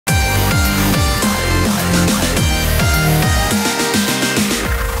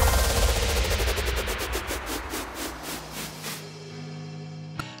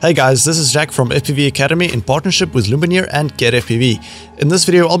Hey guys, this is Jack from FPV Academy in partnership with Lumineer and GetFPV. In this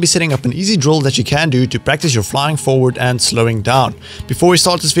video, I'll be setting up an easy drill that you can do to practice your flying forward and slowing down. Before we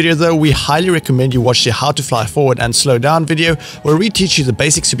start this video though, we highly recommend you watch the how to fly forward and slow down video where we teach you the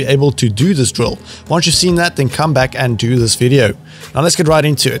basics to be able to do this drill. Once you've seen that, then come back and do this video. Now let's get right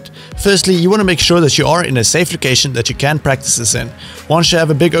into it. Firstly, you want to make sure that you are in a safe location that you can practice this in. Once you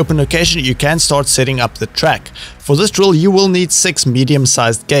have a big open location, you can start setting up the track. For this drill, you will need 6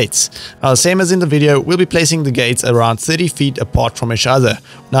 medium-sized gates. Now, same as in the video, we'll be placing the gates around 30 feet apart from each other.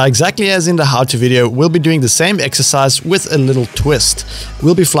 Now, exactly as in the how-to video, we'll be doing the same exercise with a little twist.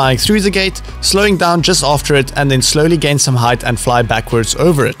 We'll be flying through the gate, slowing down just after it, and then slowly gain some height and fly backwards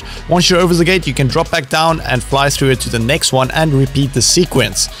over it. Once you're over the gate, you can drop back down and fly through it to the next one and repeat the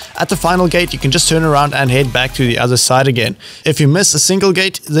sequence. At the final gate, you can just turn around and head back to the other side again. If you miss a single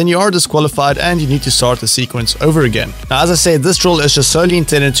gate, then you are disqualified and you need to start the sequence over again. Now, as I said, this drill is just solely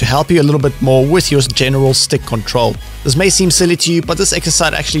intended to help you a little bit more with your general stick control. This may seem silly to you, but this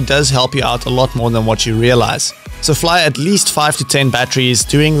exercise actually does help you out a lot more than what you realize. So fly at least 5 to 10 batteries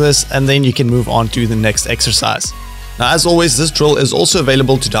doing this, and then you can move on to the next exercise. Now, as always, this drill is also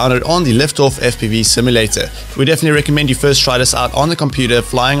available to download on the Liftoff FPV simulator. We definitely recommend you first try this out on the computer,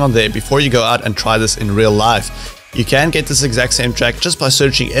 flying on there before you go out and try this in real life. You can get this exact same track just by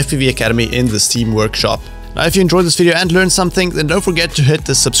searching FPV Academy in the Steam workshop. Now, if you enjoyed this video and learned something, then don't forget to hit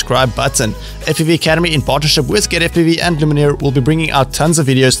the subscribe button. FPV Academy, in partnership with GetFPV and Lumineer, will be bringing out tons of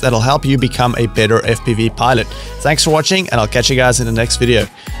videos that'll help you become a better FPV pilot. Thanks for watching, and I'll catch you guys in the next video.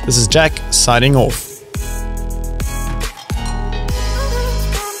 This is Jack, signing off.